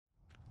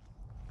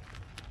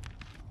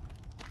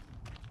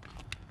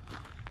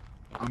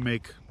I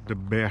make the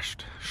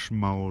best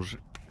schmoes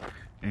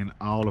in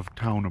all of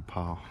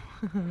Tonopah.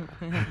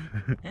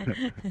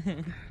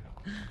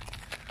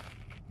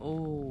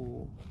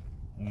 Oh.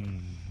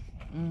 You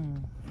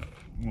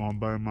wanna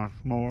buy my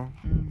s'more?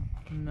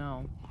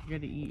 No, you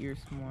gotta eat your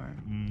s'more.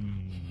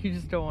 You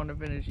just don't want to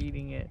finish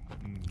eating it.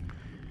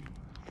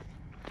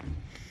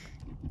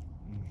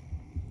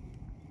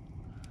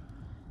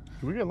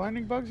 Do we get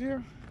lightning bugs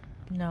here?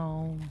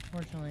 No,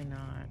 fortunately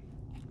not.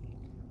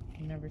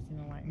 I've never seen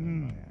a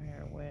lightning bug out here.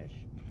 I wish.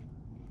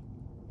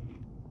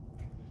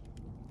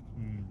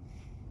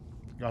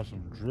 Got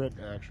some drip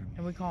action.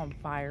 And we call them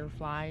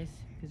fireflies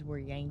because we're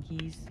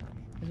Yankees.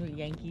 That's what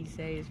Yankees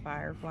say is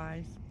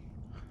fireflies.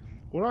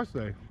 What'd I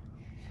say?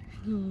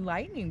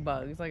 Lightning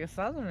bugs, like a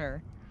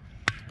southerner.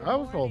 I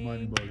was called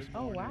lightning bugs.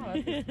 Oh wow,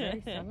 that's a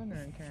very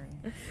southerner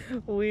turn.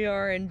 We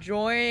are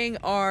enjoying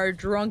our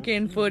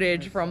drunken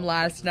footage from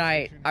last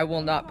night. I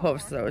will not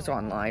post those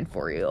online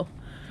for you,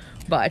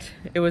 but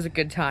it was a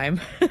good time.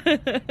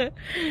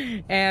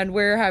 And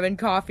we're having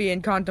coffee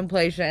and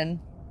contemplation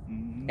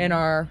in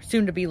our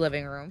soon-to-be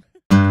living room.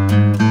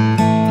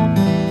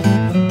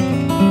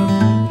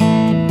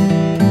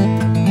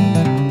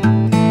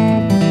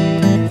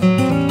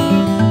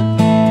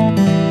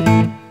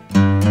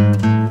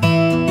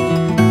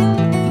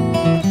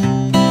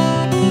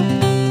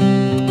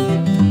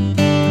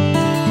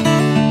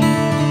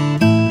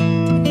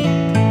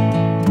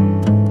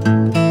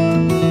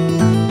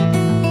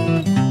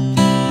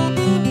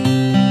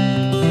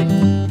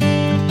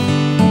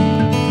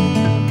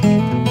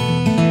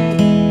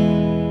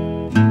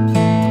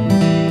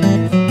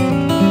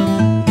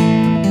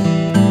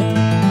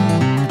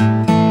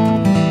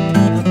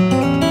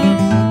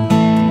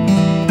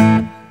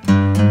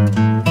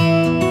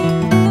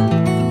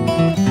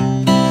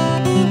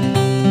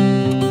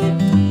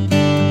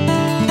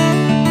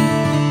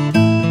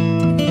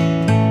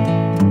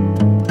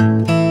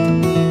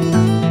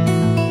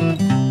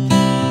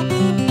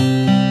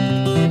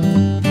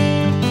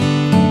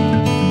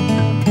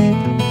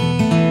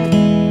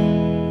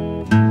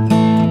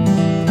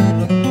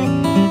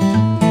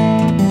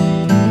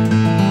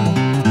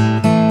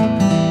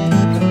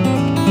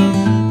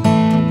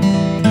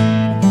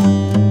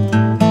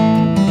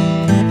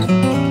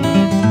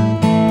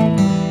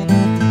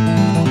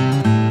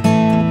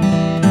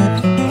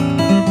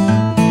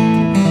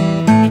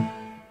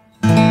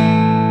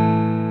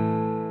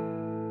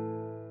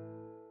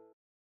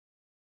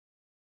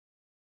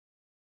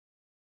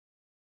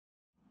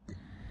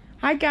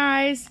 Hi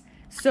guys!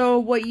 So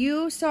what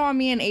you saw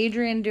me and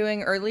Adrian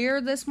doing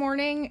earlier this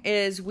morning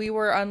is we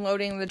were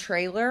unloading the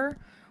trailer.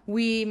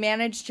 We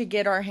managed to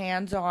get our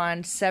hands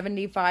on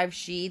 75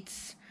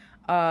 sheets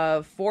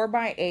of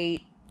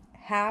 4x8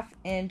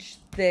 1/2-inch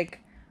thick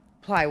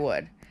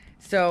plywood.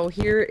 So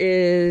here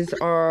is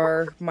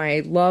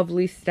my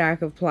lovely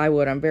stack of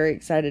plywood. I'm very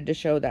excited to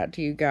show that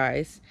to you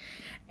guys.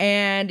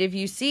 And if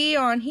you see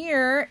on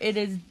here, it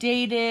is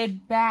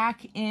dated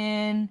back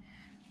in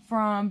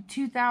from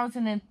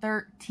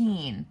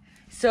 2013.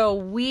 So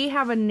we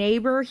have a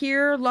neighbor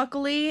here,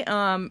 luckily,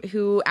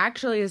 who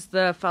actually is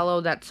the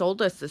fellow that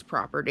sold us this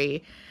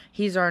property.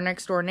 He's our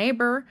next door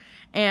neighbor,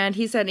 and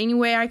he said, any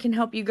way I can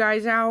help you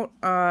guys out,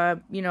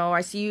 you know,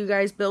 I see you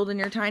guys building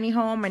your tiny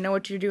home. I know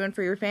what you're doing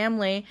for your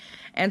family.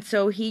 And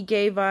so he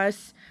gave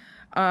us,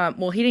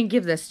 well, he didn't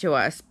give this to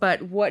us,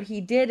 but what he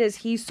did is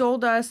he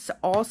sold us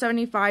all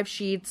 75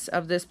 sheets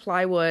of this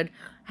plywood,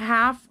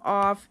 half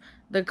off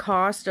the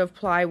cost of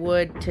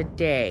plywood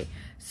today.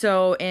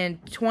 So in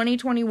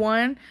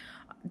 2021,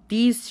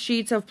 these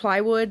sheets of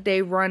plywood,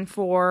 they run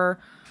for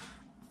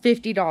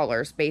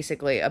 $50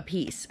 basically a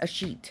piece, a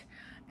sheet.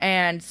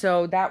 And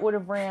so that would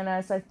have ran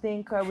us, I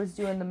think I was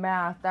doing the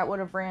math, that would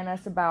have ran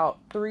us about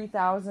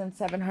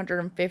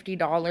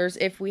 $3,750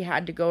 if we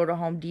had to go to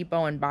Home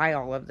Depot and buy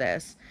all of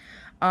this.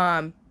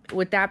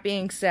 With that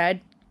being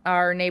said,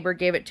 our neighbor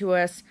gave it to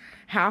us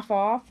half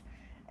off,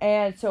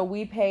 and so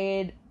we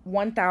paid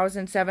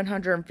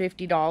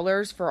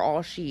 $1,750 for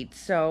all sheets.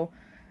 So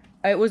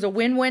it was a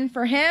win-win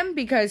for him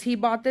because he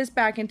bought this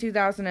back in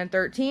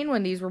 2013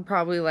 when these were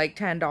probably like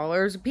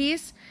 $10 a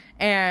piece,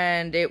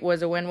 and it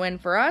was a win-win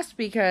for us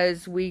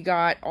because we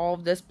got all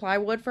of this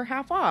plywood for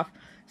half off.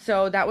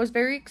 So that was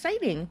very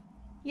exciting.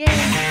 Yay!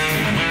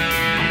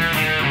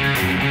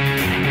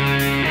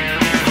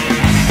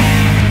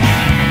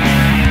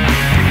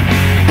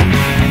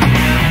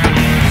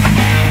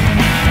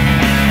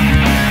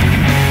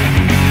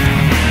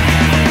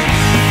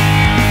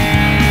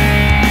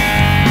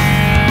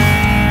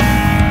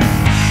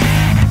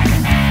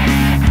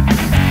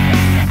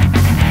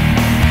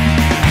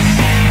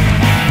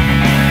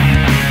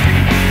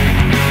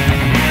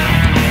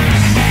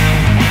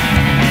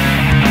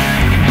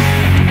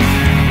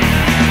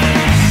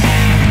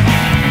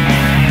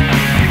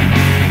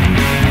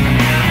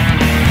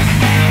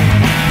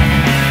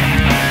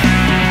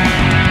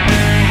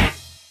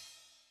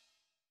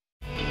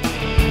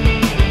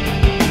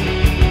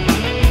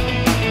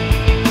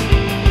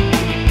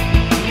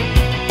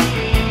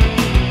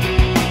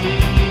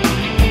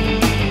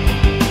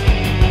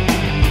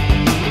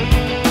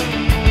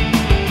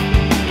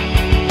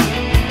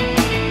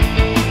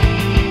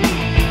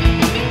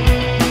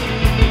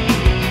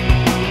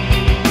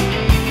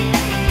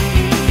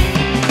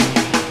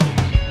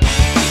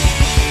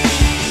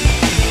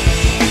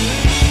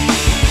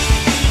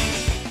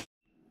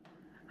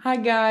 Hi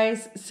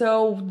guys,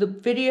 so the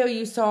video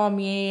you saw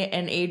me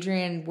and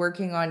Adrian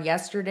working on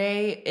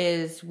yesterday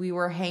is we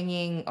were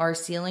hanging our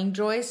ceiling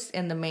joists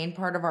in the main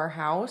part of our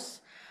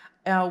house.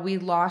 We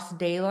lost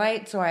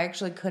daylight, so I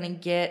actually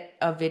couldn't get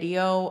a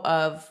video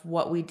of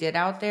what we did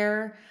out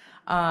there.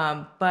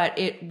 But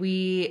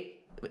we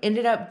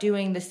ended up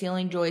doing the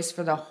ceiling joists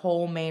for the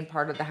whole main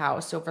part of the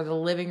house. So for the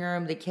living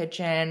room, the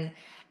kitchen,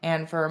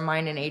 and for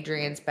mine and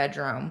Adrian's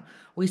bedroom.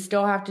 We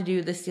still have to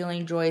do the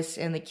ceiling joists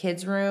in the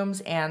kids'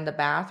 rooms and the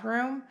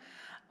bathroom.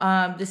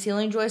 The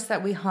ceiling joists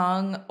that we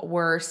hung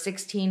were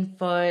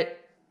 16-foot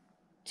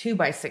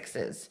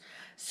 2x6s.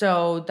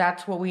 So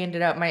that's what we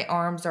ended up. My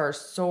arms are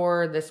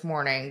sore this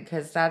morning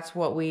because that's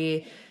what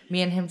me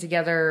and him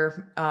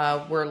together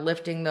were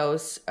lifting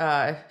those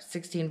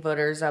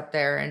 16-footers up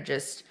there and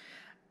just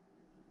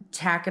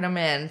tacking them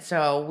in.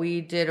 So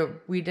we did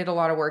a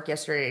lot of work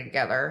yesterday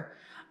together.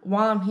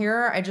 While I'm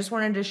here, I just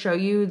wanted to show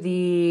you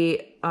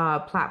the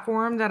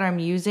platform that I'm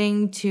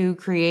using to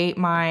create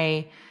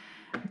my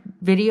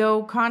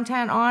video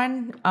content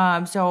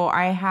on. So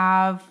I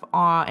have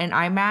an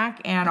iMac,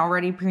 and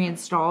already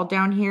pre-installed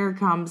down here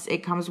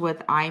it comes with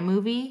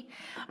iMovie.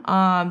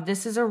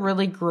 This is a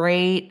really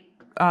great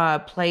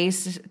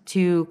place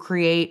to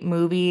create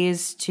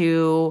movies,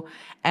 to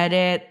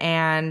edit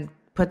and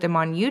put them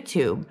on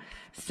YouTube.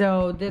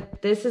 So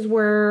this is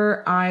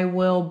where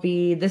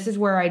this is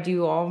where I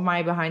do all of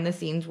my behind the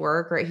scenes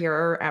work, right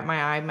here at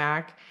my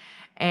iMac.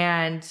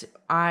 And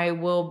I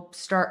will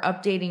start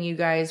updating you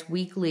guys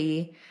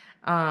weekly.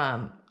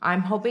 I'm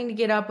hoping to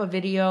get up a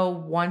video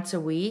once a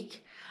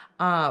week.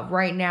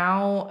 Right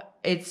now,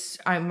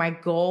 my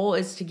goal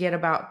is to get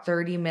about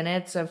 30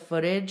 minutes of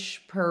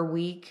footage per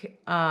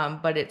week.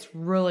 But it's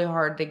really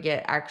hard to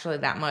get actually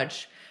that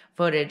much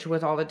footage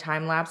with all the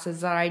time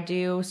lapses that I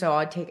do. So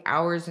I take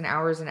hours and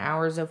hours and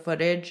hours of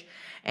footage,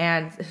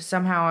 and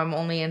somehow I'm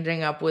only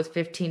ending up with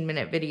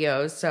 15-minute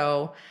videos.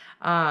 So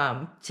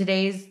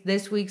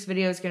this week's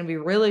video is going to be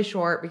really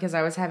short because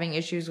I was having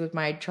issues with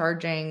my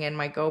charging and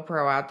my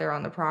GoPro out there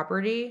on the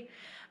property.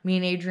 Me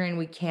and Adrian,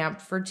 we camped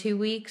for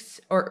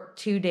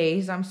 2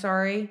 days, I'm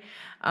sorry.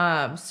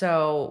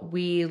 So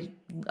we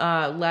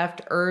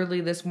left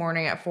early this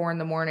morning at 4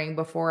 a.m.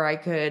 before I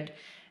could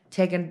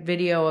take a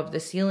video of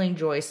the ceiling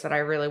joist that I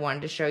really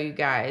wanted to show you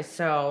guys.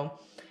 So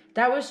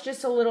that was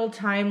just a little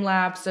time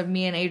lapse of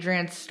me and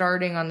Adrian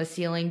starting on the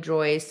ceiling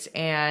joist.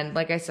 And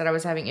like I said, I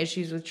was having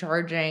issues with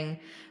charging.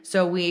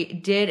 So we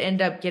did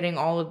end up getting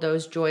all of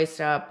those joists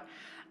up.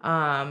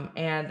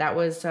 And that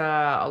was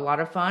a lot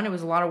of fun. It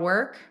was a lot of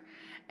work.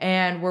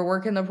 And we're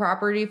working the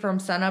property from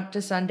sun up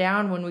to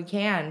sundown when we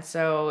can.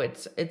 So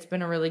it's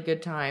been a really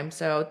good time.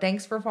 So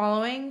thanks for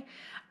following.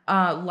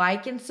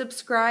 Like and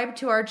subscribe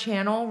to our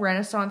channel,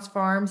 Renaissance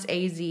Farms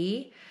AZ,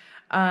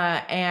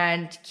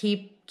 and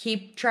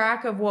keep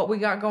track of what we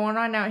got going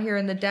on out here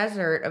in the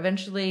desert.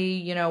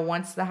 Eventually,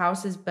 once the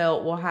house is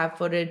built, we'll have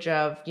footage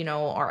of,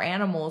 our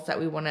animals that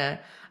we want to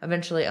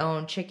eventually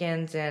own,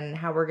 chickens, and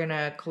how we're going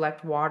to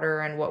collect water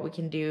and what we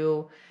can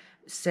do,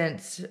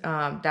 since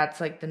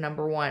that's like the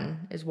number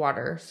one is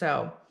water.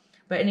 So,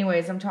 but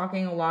anyways, I'm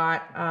talking a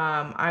lot.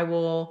 I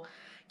will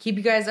keep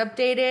you guys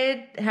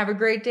updated. Have a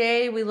great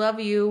day. We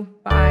love you.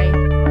 Bye.